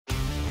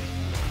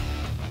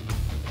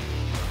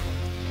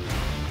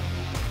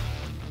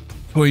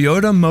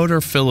Toyota Motor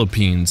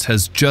Philippines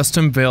has just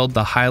unveiled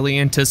the highly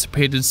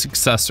anticipated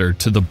successor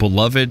to the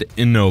beloved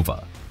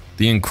Innova,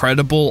 the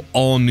incredible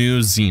all-new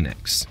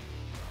Zenix.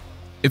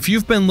 If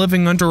you've been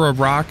living under a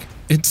rock,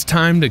 it's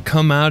time to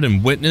come out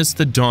and witness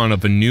the dawn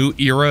of a new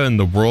era in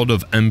the world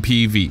of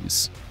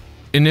MPVs.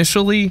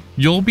 Initially,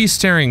 you'll be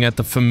staring at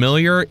the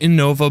familiar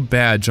Innova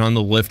badge on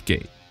the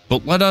liftgate,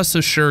 but let us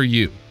assure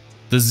you,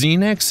 the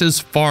Zenix is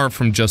far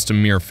from just a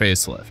mere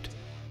facelift.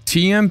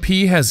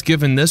 TMP has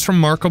given this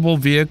remarkable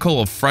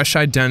vehicle a fresh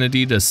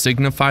identity to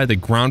signify the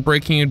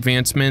groundbreaking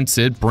advancements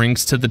it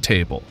brings to the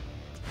table.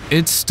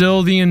 It's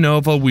still the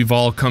Innova we've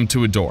all come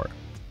to adore,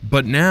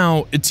 but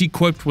now it's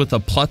equipped with a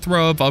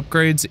plethora of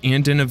upgrades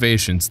and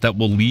innovations that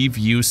will leave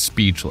you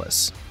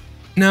speechless.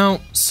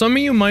 Now, some of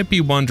you might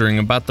be wondering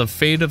about the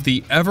fate of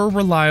the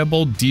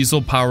ever-reliable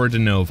diesel-powered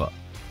Innova.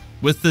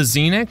 With the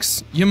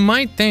Zenix, you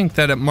might think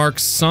that it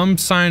marks some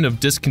sign of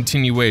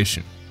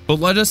discontinuation, but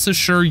let us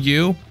assure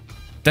you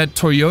that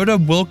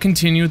Toyota will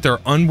continue their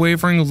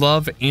unwavering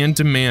love and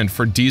demand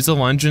for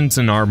diesel engines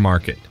in our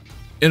market.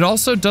 It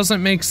also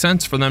doesn't make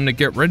sense for them to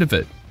get rid of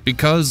it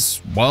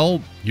because, well,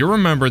 you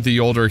remember the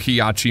older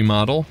Hiace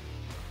model.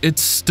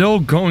 It's still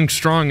going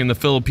strong in the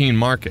Philippine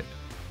market.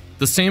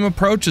 The same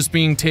approach is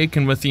being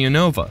taken with the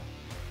Innova.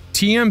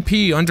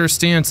 TMP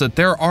understands that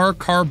there are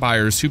car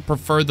buyers who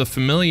prefer the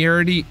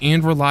familiarity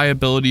and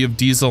reliability of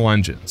diesel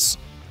engines,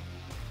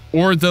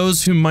 or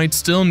those who might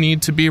still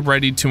need to be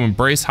ready to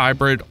embrace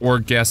hybrid or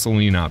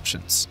gasoline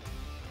options.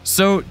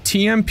 So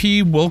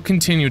TMP will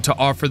continue to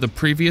offer the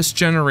previous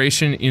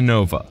generation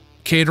Innova,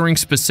 catering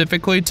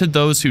specifically to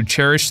those who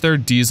cherish their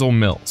diesel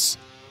mills.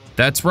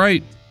 That's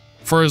right,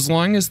 for as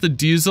long as the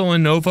diesel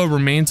Innova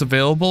remains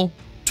available,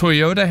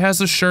 Toyota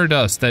has assured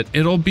us that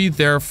it'll be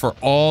there for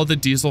all the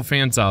diesel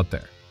fans out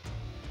there.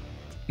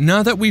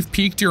 Now that we've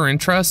piqued your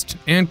interest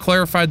and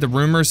clarified the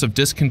rumors of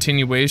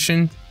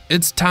discontinuation,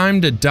 it's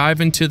time to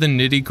dive into the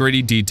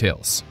nitty-gritty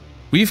details.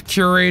 We've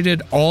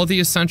curated all the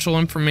essential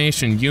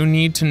information you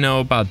need to know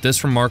about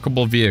this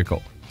remarkable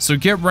vehicle, so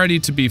get ready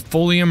to be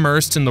fully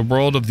immersed in the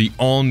world of the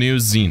all-new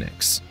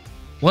Zenix.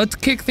 Let's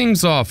kick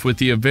things off with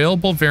the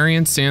available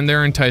variants and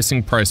their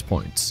enticing price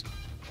points.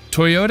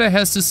 Toyota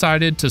has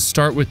decided to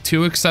start with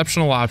two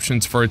exceptional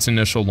options for its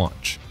initial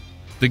launch: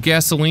 the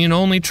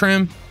gasoline-only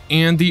trim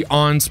and the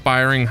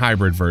awe-inspiring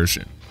hybrid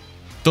version.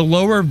 The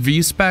lower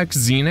V-Spec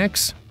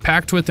Zenix,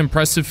 packed with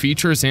impressive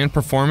features and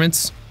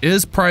performance,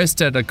 is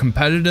priced at a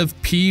competitive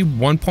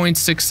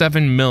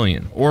 $1.67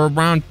 million, or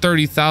around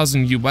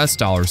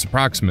 $30,000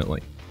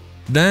 approximately.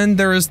 Then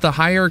there is the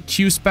higher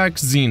Q-Spec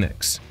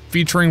Zenix,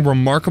 featuring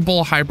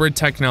remarkable hybrid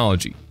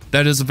technology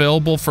that is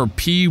available for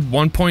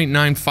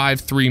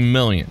 $1.953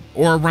 million,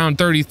 or around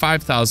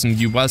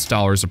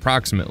 $35,000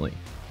 approximately.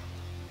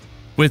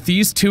 With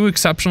these two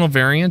exceptional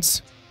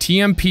variants,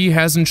 TMP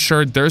has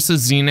ensured there's a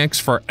Zenix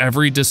for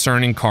every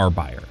discerning car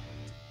buyer.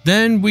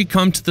 Then we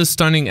come to the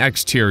stunning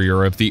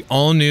exterior of the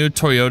all-new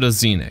Toyota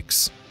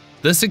Zenix.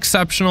 This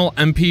exceptional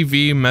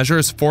MPV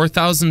measures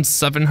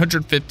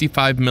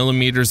 4,755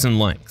 millimeters in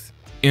length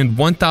and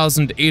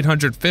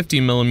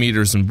 1,850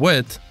 millimeters in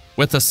width,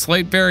 with a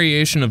slight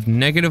variation of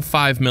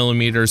 -5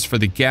 millimeters for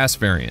the gas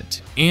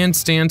variant, and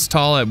stands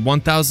tall at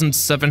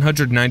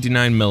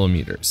 1,799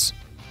 millimeters.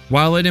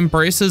 While it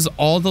embraces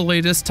all the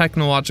latest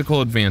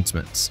technological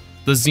advancements,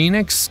 the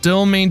Zenix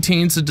still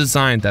maintains a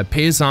design that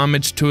pays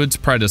homage to its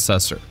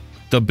predecessor,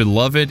 the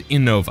beloved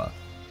Innova.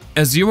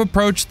 As you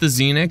approach the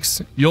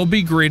Zenix, you'll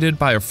be greeted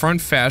by a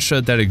front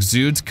fascia that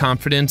exudes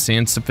confidence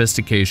and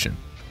sophistication.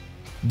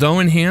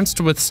 Though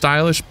enhanced with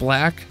stylish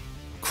black,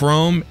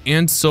 chrome,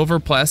 and silver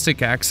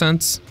plastic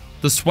accents,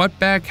 the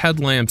swept-back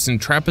headlamps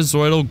and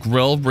trapezoidal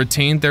grille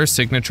retain their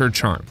signature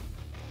charm.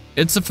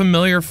 It's a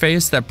familiar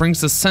face that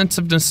brings a sense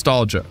of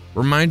nostalgia,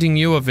 reminding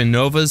you of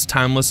Innova's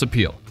timeless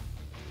appeal.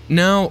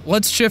 Now,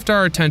 let's shift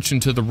our attention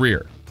to the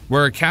rear,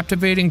 where a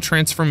captivating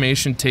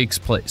transformation takes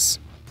place.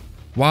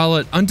 While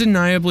it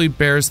undeniably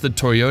bears the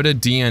Toyota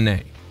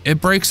DNA,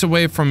 it breaks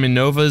away from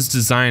Innova's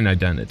design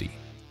identity.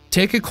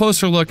 Take a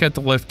closer look at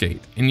the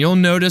liftgate, and you'll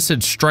notice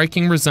its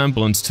striking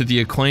resemblance to the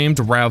acclaimed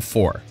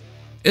RAV4.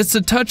 It's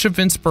a touch of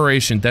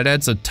inspiration that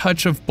adds a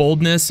touch of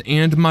boldness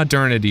and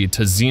modernity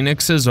to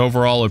Zenix's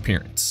overall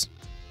appearance.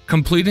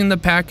 Completing the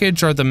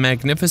package are the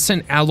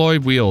magnificent alloy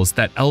wheels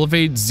that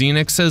elevate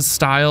Zenix's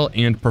style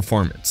and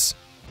performance.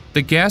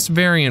 The gas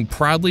variant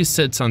proudly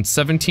sits on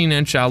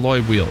 17-inch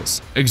alloy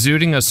wheels,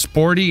 exuding a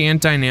sporty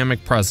and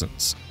dynamic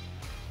presence.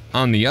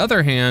 On the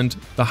other hand,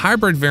 the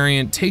hybrid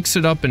variant takes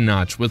it up a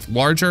notch with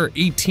larger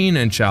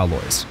 18-inch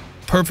alloys,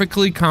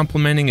 perfectly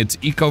complementing its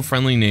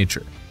eco-friendly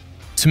nature.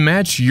 To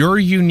match your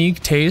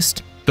unique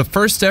taste, the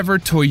first ever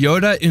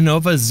Toyota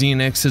Innova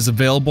Zenix is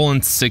available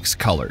in 6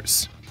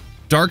 colors.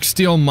 Dark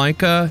steel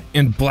mica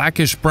and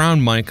blackish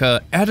brown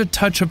mica add a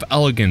touch of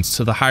elegance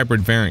to the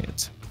hybrid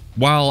variant,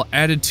 while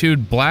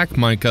Attitude Black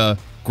Mica,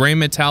 Gray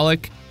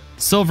Metallic,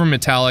 Silver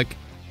Metallic,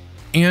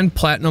 and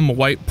Platinum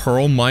White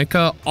Pearl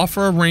Mica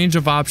offer a range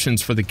of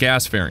options for the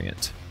gas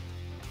variant.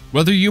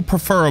 Whether you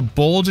prefer a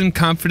bold and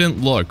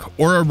confident look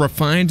or a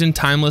refined and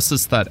timeless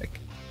aesthetic,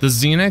 the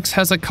Zenix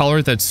has a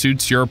color that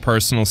suits your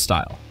personal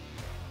style.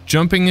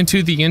 Jumping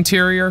into the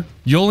interior,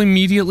 you'll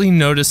immediately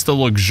notice the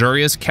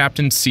luxurious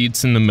captain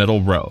seats in the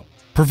middle row,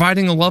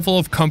 providing a level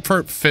of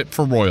comfort fit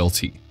for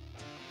royalty.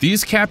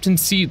 These captain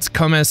seats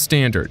come as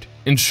standard,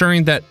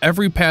 ensuring that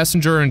every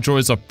passenger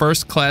enjoys a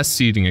first-class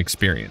seating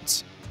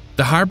experience.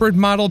 The hybrid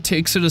model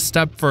takes it a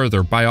step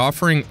further by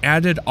offering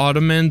added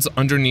ottomans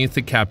underneath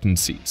the captain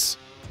seats.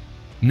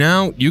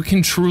 Now you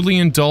can truly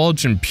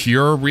indulge in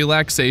pure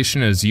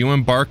relaxation as you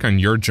embark on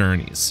your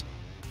journeys.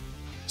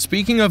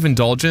 Speaking of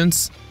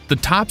indulgence, the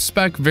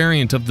top-spec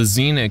variant of the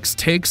Zenix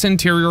takes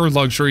interior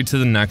luxury to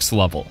the next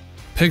level.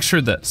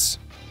 Picture this: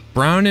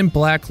 brown and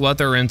black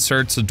leather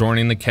inserts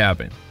adorning the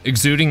cabin,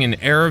 exuding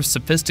an air of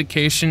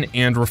sophistication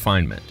and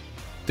refinement.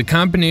 The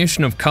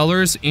combination of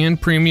colors and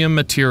premium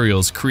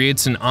materials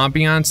creates an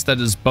ambiance that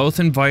is both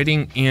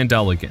inviting and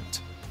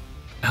elegant.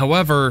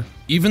 However,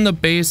 even the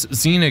base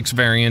Zenix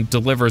variant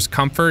delivers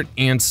comfort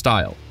and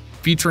style,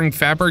 featuring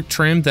fabric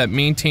trim that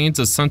maintains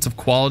a sense of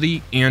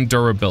quality and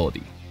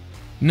durability.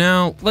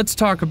 Now, let's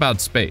talk about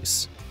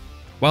space.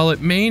 While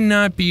it may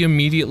not be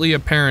immediately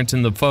apparent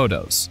in the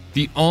photos,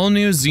 the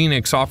all-new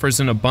Zenix offers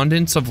an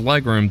abundance of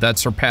legroom that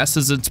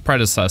surpasses its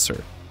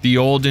predecessor, the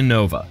old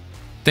Innova,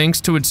 thanks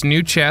to its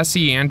new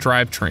chassis and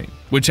drivetrain,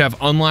 which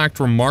have unlocked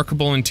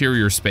remarkable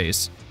interior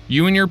space.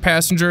 You and your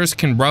passengers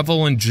can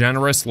revel in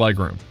generous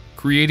legroom,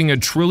 creating a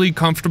truly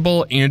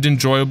comfortable and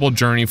enjoyable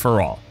journey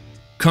for all.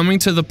 Coming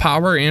to the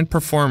power and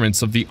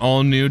performance of the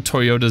all-new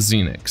Toyota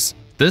Zenix,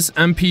 this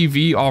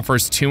MPV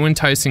offers two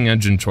enticing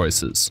engine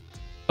choices: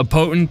 a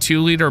potent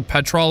 2-liter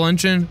petrol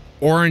engine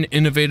or an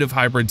innovative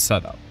hybrid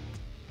setup.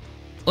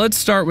 Let's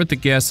start with the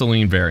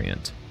gasoline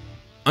variant.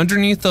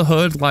 Underneath the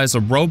hood lies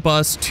a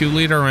robust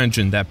 2-liter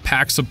engine that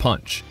packs a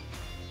punch.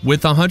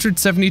 With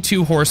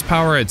 172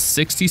 horsepower at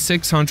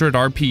 6,600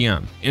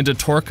 RPM and a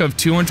torque of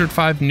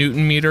 205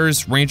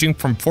 Nm ranging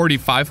from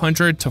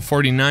 4,500 to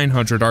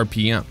 4,900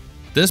 RPM,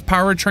 this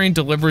powertrain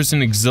delivers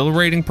an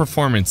exhilarating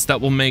performance that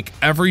will make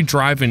every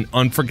drive an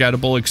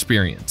unforgettable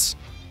experience.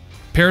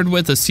 Paired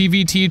with a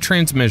CVT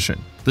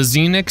transmission, the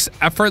Zenix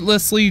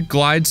effortlessly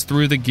glides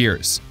through the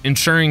gears,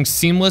 ensuring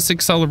seamless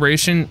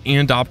acceleration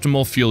and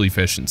optimal fuel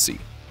efficiency.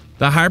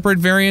 The hybrid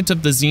variant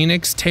of the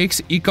Zenix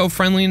takes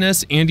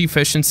eco-friendliness and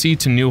efficiency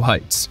to new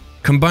heights.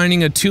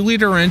 Combining a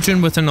 2-liter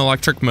engine with an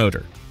electric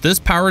motor, this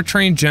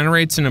powertrain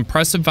generates an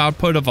impressive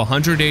output of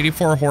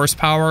 184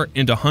 horsepower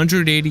and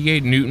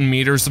 188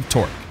 Nm of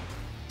torque.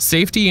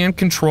 Safety and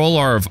control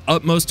are of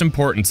utmost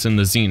importance in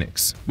the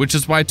Zenix, which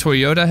is why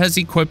Toyota has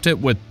equipped it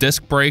with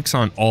disc brakes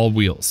on all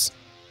wheels.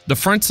 The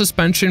front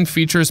suspension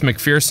features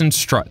McPherson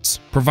struts,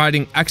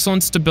 providing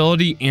excellent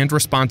stability and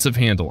responsive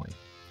handling.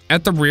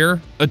 At the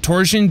rear, a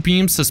torsion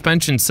beam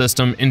suspension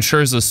system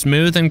ensures a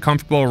smooth and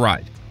comfortable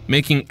ride,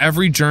 making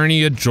every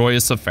journey a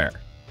joyous affair.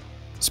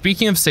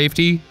 Speaking of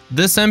safety,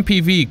 this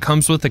MPV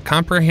comes with a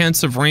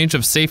comprehensive range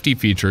of safety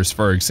features.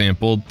 For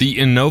example, the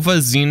Innova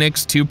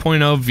Zenix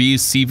 2.0V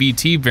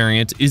CVT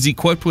variant is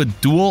equipped with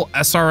dual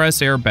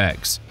SRS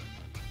airbags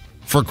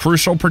for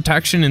crucial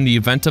protection in the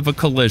event of a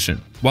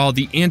collision, while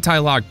the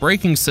anti-lock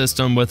braking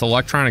system with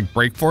electronic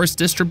brake force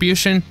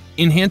distribution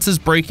enhances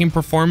braking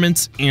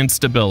performance and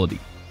stability.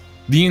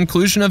 The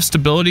inclusion of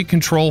stability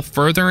control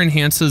further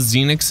enhances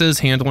Zenix's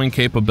handling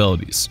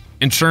capabilities,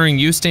 ensuring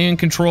you stay in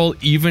control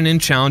even in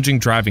challenging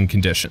driving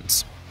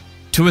conditions.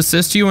 To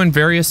assist you in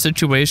various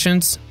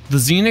situations, the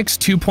Zenix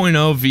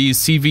 2.0V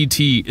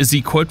CVT is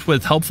equipped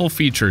with helpful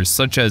features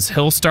such as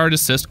hill start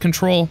assist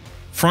control,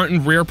 front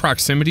and rear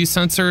proximity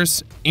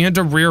sensors, and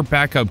a rear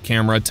backup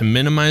camera to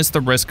minimize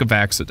the risk of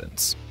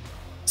accidents.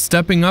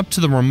 Stepping up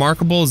to the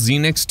remarkable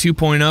Zenix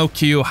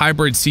 2.0Q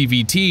Hybrid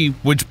CVT,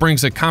 which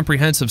brings a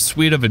comprehensive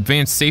suite of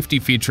advanced safety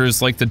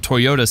features like the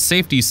Toyota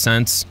Safety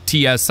Sense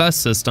TSS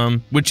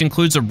system, which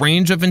includes a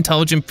range of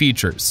intelligent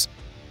features,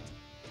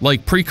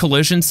 like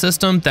pre-collision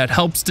system that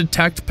helps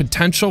detect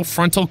potential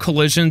frontal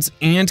collisions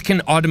and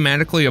can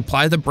automatically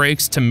apply the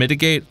brakes to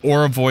mitigate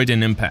or avoid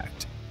an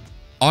impact.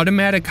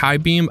 Automatic high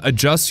beam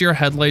adjusts your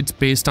headlights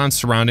based on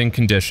surrounding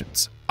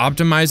conditions,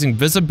 optimizing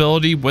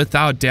visibility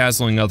without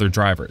dazzling other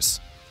drivers.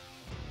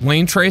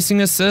 Lane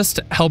tracing assist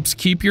helps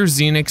keep your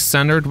Zenix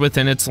centered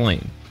within its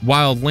lane,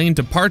 while lane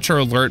departure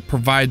alert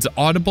provides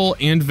audible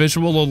and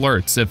visual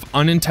alerts if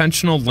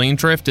unintentional lane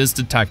drift is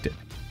detected.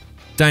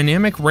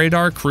 Dynamic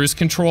radar cruise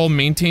control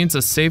maintains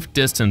a safe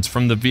distance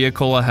from the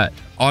vehicle ahead,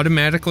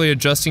 automatically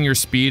adjusting your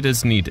speed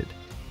as needed.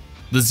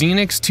 The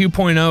Zenix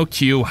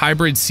 2.0Q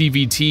Hybrid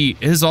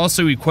CVT is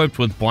also equipped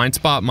with blind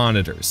spot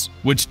monitors,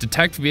 which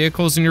detect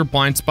vehicles in your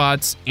blind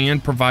spots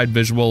and provide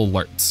visual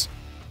alerts.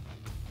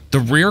 The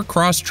rear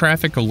cross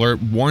traffic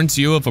alert warns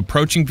you of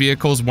approaching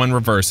vehicles when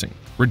reversing,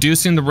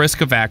 reducing the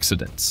risk of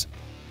accidents.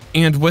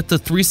 And with the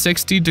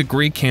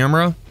 360-degree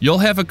camera, you'll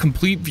have a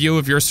complete view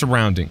of your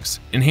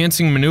surroundings,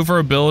 enhancing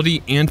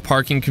maneuverability and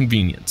parking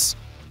convenience.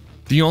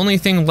 The only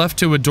thing left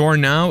to adore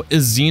now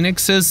is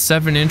Zenix's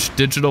 7-inch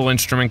digital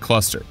instrument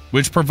cluster,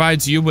 which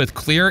provides you with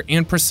clear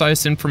and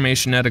precise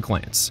information at a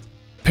glance.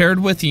 Paired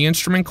with the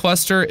instrument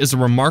cluster is a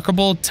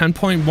remarkable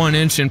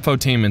 10.1-inch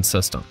infotainment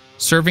system,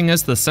 serving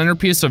as the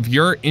centerpiece of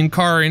your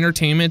in-car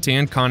entertainment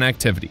and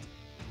connectivity.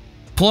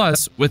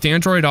 Plus, with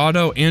Android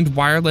Auto and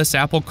wireless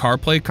Apple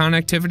CarPlay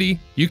connectivity,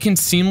 you can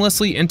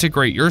seamlessly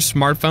integrate your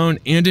smartphone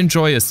and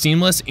enjoy a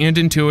seamless and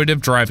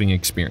intuitive driving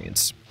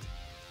experience.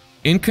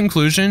 In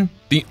conclusion,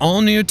 the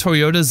all-new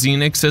Toyota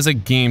Zenix is a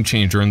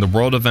game-changer in the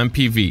world of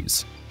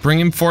MPVs,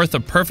 bringing forth a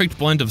perfect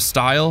blend of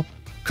style,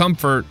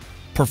 comfort,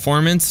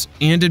 performance,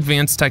 and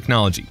advanced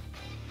technology.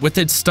 With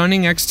its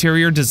stunning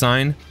exterior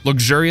design,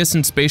 luxurious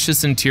and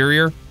spacious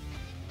interior,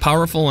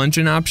 powerful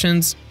engine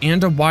options,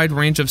 and a wide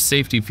range of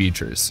safety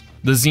features,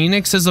 the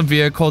Zenix is a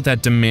vehicle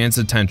that demands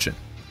attention.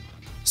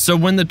 So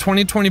when the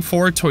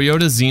 2024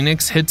 Toyota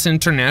Zenix hits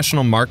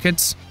international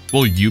markets,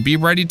 will you be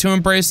ready to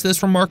embrace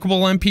this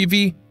remarkable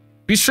MPV?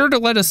 Be sure to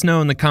let us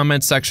know in the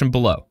comments section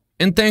below.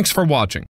 And thanks for watching.